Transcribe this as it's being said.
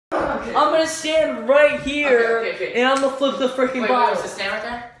I'm gonna stand right here, okay. and I'm gonna flip the freaking bottle. Wait, stand right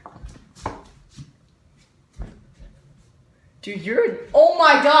there? Dude, oh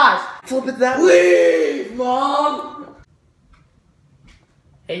my gosh! Flip it that way. Leave, Mom!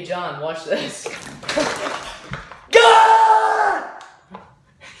 Hey, John, watch this. God!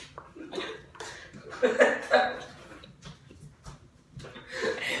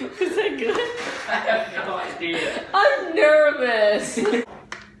 Is that good? I have no idea. I'm nervous.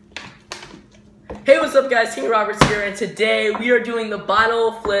 Hey, what's up guys, King Roberts here, and today we are doing the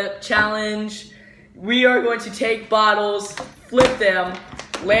bottle flip challenge. We are going to take bottles, flip them,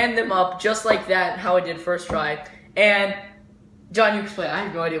 land them up just like that, how I did first try. And John, you explain. I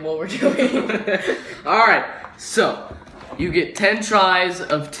have no idea what we're doing. Alright, so you get 10 tries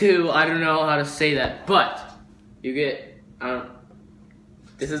of 2. I don't know how to say that, but you get,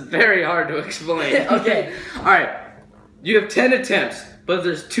 this is very hard to explain. Okay. Alright, you have 10 attempts, but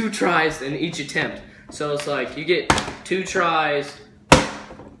there's 2 tries in each attempt. So it's like, you get 2 tries.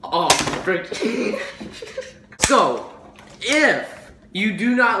 Oh, frick. So, if you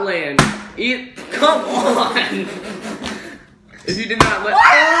do not land, come on! If you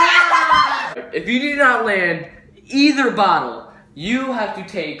do not land either bottle, you have to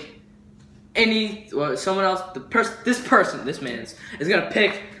take someone else, this man's is gonna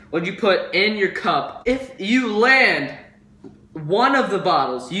pick what you put in your cup. If you land one of the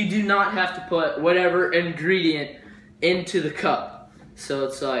bottles, you do not have to put whatever ingredient into the cup. So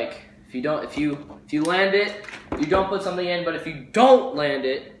it's like, if you land it, you don't put something in, but if you don't land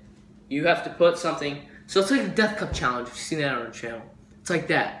it, you have to put something. So it's like a death cup challenge. You've seen that on our channel. It's like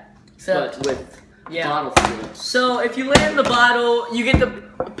that, but with bottle flip. So if you land the bottle, you get to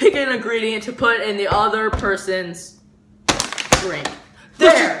pick an ingredient to put in the other person's drink.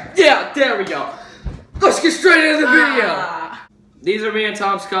 There! Yeah, there we go. Let's get straight into the video. These are me and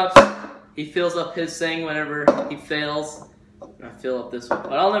Tom's cups. He fills up his thing whenever he fails. I fill up this one,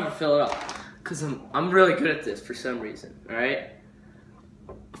 but I'll never fill it up because I'm really good at this for some reason. All right.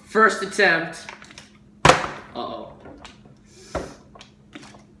 First attempt. Uh-oh.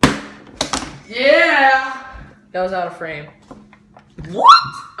 Yeah! That was out of frame. What?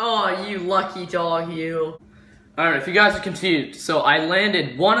 Oh, you lucky dog, you. Alright, if you guys are confused, so I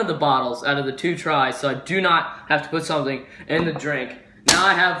landed one of the bottles out of the 2 tries, so I do not have to put something in the drink. Now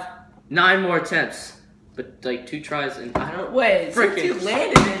I have 9 more attempts. But like 2 tries and I don't wait, since you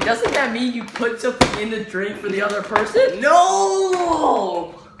landed it, doesn't that mean you put something in the drink for the other person?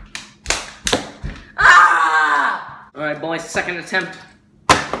 No! Ah! Alright, boy, second attempt.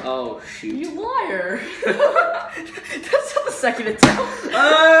 Oh, shoot. You liar. That's not the second attempt.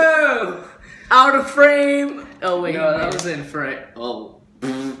 Oh! Out of frame. Oh, wait. No, that was in frame. Oh.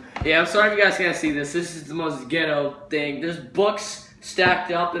 Yeah, I'm sorry if you guys can't see this. This is the most ghetto thing. There's books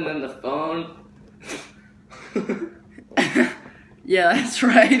stacked up and then the phone. Yeah, that's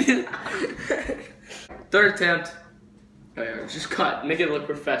right. Third attempt. Alright, just cut. Make it look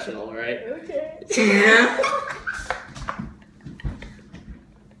professional, alright? Okay. Yeah.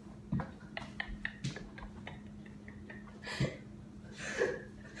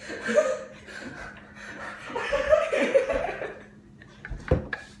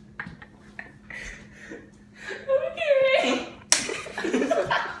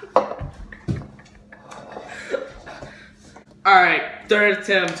 Alright, third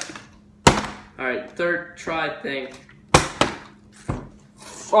attempt. Alright, third try thing.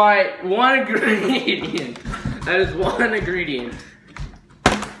 Alright, 1 ingredient. That is 1 ingredient.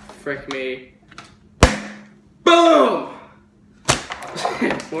 Frick me. Boom!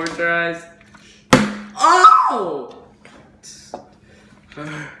 4 tries. Oh!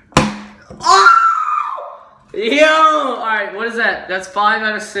 Oh! Yo! Alright, what is that? That's 5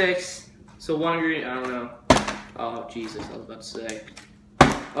 out of 6. So 1 ingredient, I don't know. Oh, Jesus, I was about to say.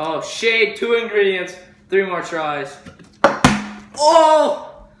 Oh, shade, 2 ingredients, 3 more tries.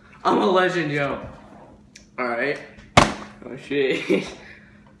 Oh! I'm a legend, yo. Alright. Oh, shit.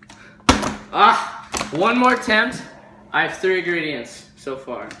 1 more attempt. I have 3 ingredients so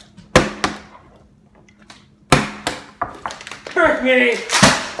far. Hurt me!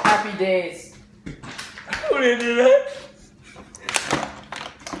 Happy days. What did I do that?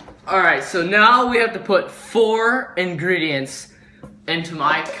 Alright, so now we have to put 4 ingredients into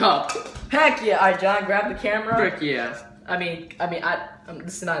my cup. Heck yeah. Alright, John, grab the camera. Frick yeah. I mean,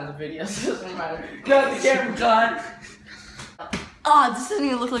 this is not in the video, so it doesn't matter. Grab the camera, John. Oh, this doesn't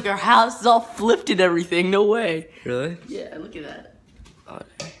even look like our house. It's all flipped and everything. No way. Really? Yeah, look at that.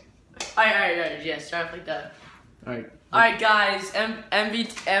 Okay. Alright, yeah, start like that. Alright. Alright, guys,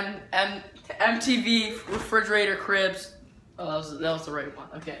 MTV refrigerator cribs. Oh, that was the right one.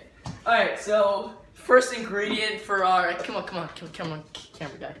 Okay. All right. So first ingredient for our come on, camera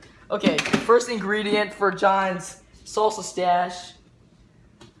guy. Okay. First ingredient for John's salsa stash.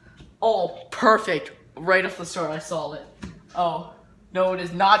 Oh, perfect. Right off the start, I saw it. Oh, no, it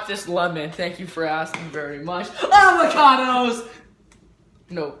is not this lemon. Thank you for asking very much. Avocados!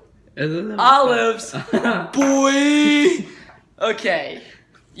 No. Olives. Boy! Okay.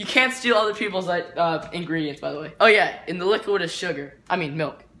 You can't steal other people's ingredients, by the way. Oh, yeah, in the liquid is sugar. I mean,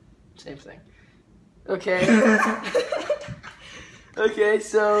 milk. Same thing. Okay. Okay,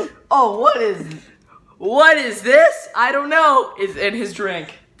 so... Oh, what is this? I don't know. Is in his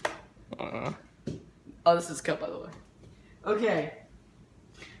drink. Oh, this is a cup, by the way. Okay.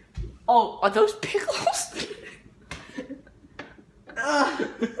 Oh, are those pickles?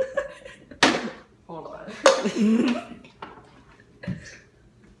 Hold on.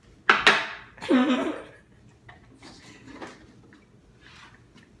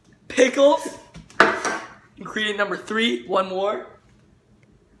 Pickles. Ingredient number 3. One more.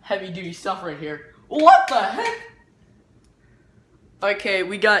 Heavy duty stuff right here. What the heck? Okay,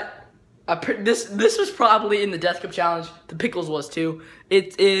 we got... this was probably in the Death Cup Challenge. The pickles was too.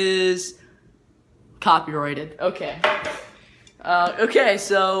 It is copyrighted. Okay. Okay,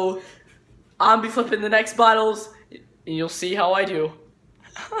 so I'll be flipping the next bottles, and you'll see how I do.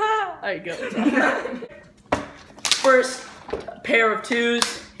 There you go. First pair of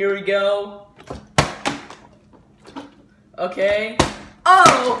 2s. Here we go. Okay.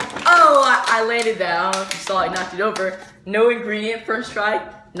 Oh! I landed that. I don't know if you saw it. I knocked it over. No ingredient. First try.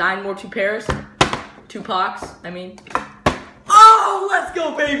 9 more 2 pairs. 2 pocks, I mean. Oh, let's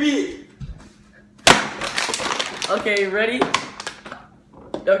go, baby! Okay, ready?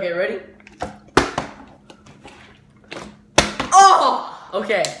 Okay, ready? Oh!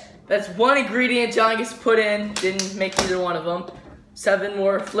 Okay, that's 1 ingredient John gets put in. Didn't make either one of them. 7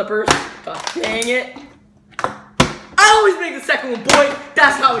 more flippers. Oh, dang it. I always make the second one, boy.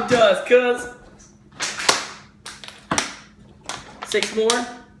 That's how it does, cuz. 6 more.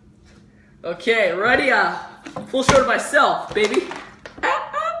 Okay, ready? Full shot of myself, baby.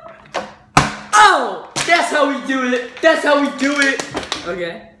 Oh! That's how we do it! That's how we do it!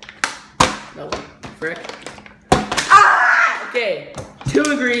 Okay. No, frick. Ah! Okay. 2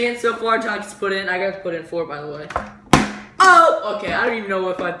 ingredients so far John gets put in. I got to put in 4, by the way. Oh! Okay, I don't even know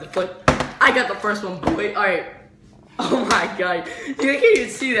if I have to flip. I got the first one, boy. Alright. Oh my god. You can't even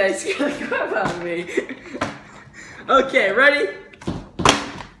see that. It's gonna the crap out of me. Okay, ready?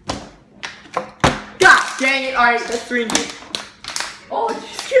 Dang it, alright, that's 3 ingredients. Oh, you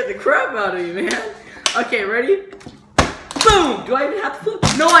scared the crap out of me, man. Okay, ready? Boom! Do I even have to flip?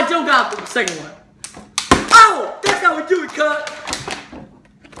 No, I don't got the second one. Oh! That's how we do it, cut!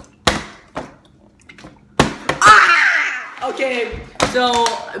 Ah! Okay, so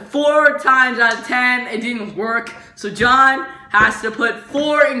 4 times out of 10, it didn't work. So John has to put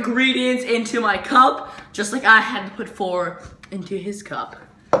 4 ingredients into my cup, just like I had to put 4 into his cup.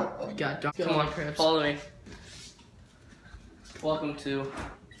 God, come on, follow me. Welcome to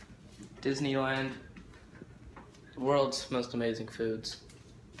Disneyland. The world's most amazing foods.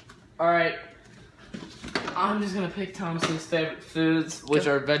 Alright. I'm just gonna pick Thomas's favorite foods, which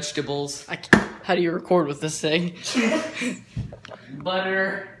are vegetables. How do you record with this thing?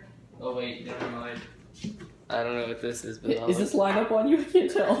 Butter. Oh wait, never mind. I don't know what this is, but is this line up on you? I can't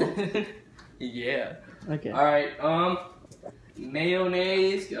tell. Yeah. Okay. Alright,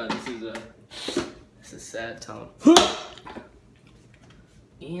 mayonnaise. God, this is sad tone.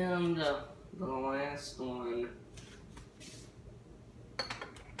 And the last one.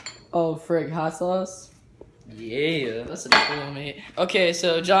 Oh, frig, hot sauce? Yeah, that's a cool, mate. Okay,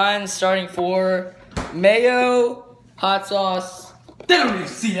 so John's starting for mayo, hot sauce. They don't need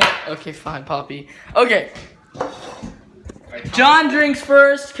to see that. Okay, fine, Poppy. Okay. John drinks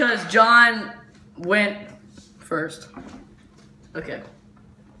first, because John went first. Okay.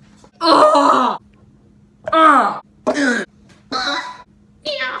 Oh!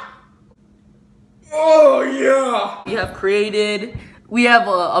 Oh yeah! We have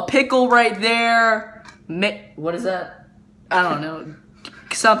a pickle right there. What is that? I don't know.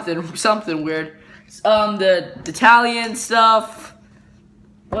 Something weird. The Italian stuff.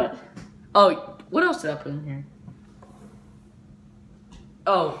 What? Oh, what else did I put in here?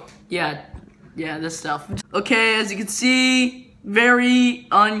 Oh, yeah, this stuff. Okay, as you can see, very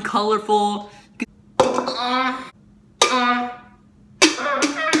uncolorful.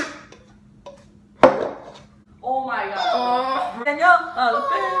 Oh my god.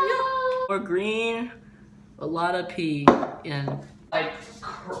 Jalapeno. Or green, a lot of pea, and like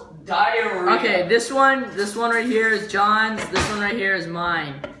Diarrhea. Okay, this one right here is John's. This one right here is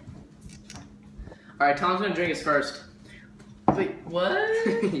mine. All right, Tom's gonna drink his first. Wait, what?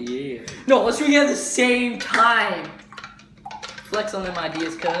 Yeah. No, let's drink it at the same time. Flex on them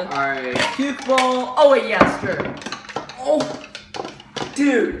ideas, cuz. All right. Puke ball. Oh wait, yeah, sure. Oh,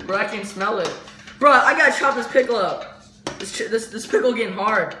 dude. Bro, I can smell it. Bro, I gotta chop this pickle up. This pickle getting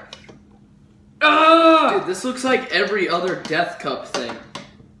hard. Dude, this looks like every other Death Cup thing.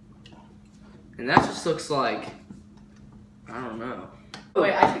 And that just looks like, I don't know.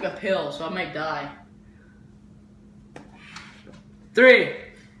 Wait, I took a pill, so I might die. 3,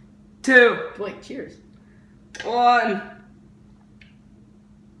 2, Wait, cheers. 1.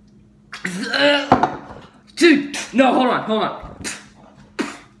 Dude, no, hold on.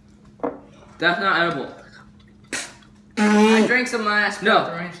 That's not edible. I drank some last.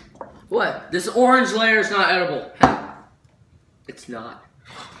 No. What? This orange layer is not edible. It's not.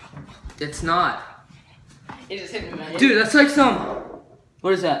 It's not. It just hit me, man. Dude, that's like some.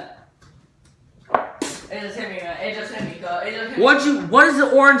 What is that? It just hit me, man. It just hit me, cuz. It just hit me. What is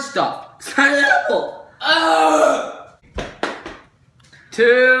the orange stuff? It's not edible.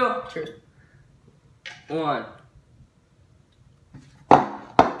 2, Cheers. 1.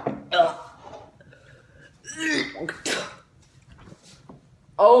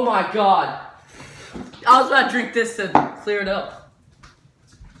 Oh my god. I was about to drink this to clear it up.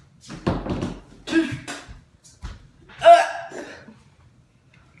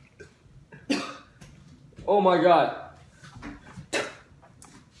 Oh my god.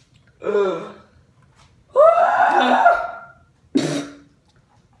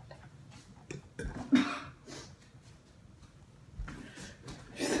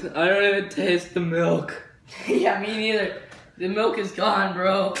 I don't even taste the milk. Yeah, me neither. The milk is gone,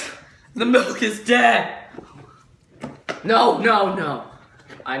 bro. The milk is dead. No, no, no.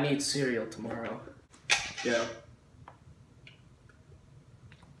 I need cereal tomorrow. Yeah.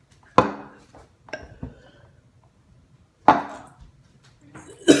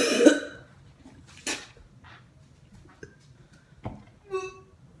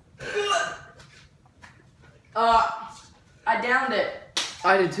 I downed it.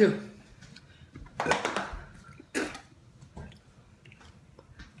 I did too.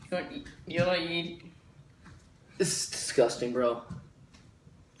 You know what you eat? This is disgusting, bro.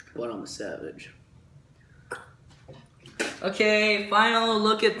 But I'm a savage. Okay, final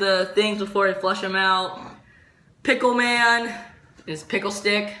look at the things before I flush them out. Pickle Man is pickle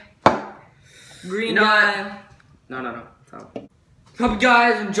stick. Green You know guy. No. Hope you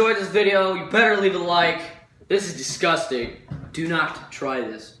guys enjoyed this video. You better leave a like. This is disgusting. Do not try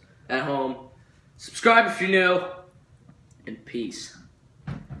this at home. Subscribe if you're new. And peace.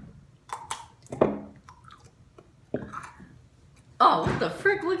 Oh, what the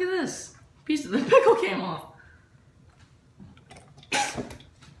frick? Look at this. Piece of the pickle came off.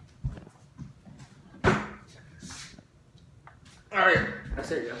 Alright.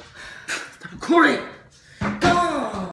 That's it, yo. Stop recording!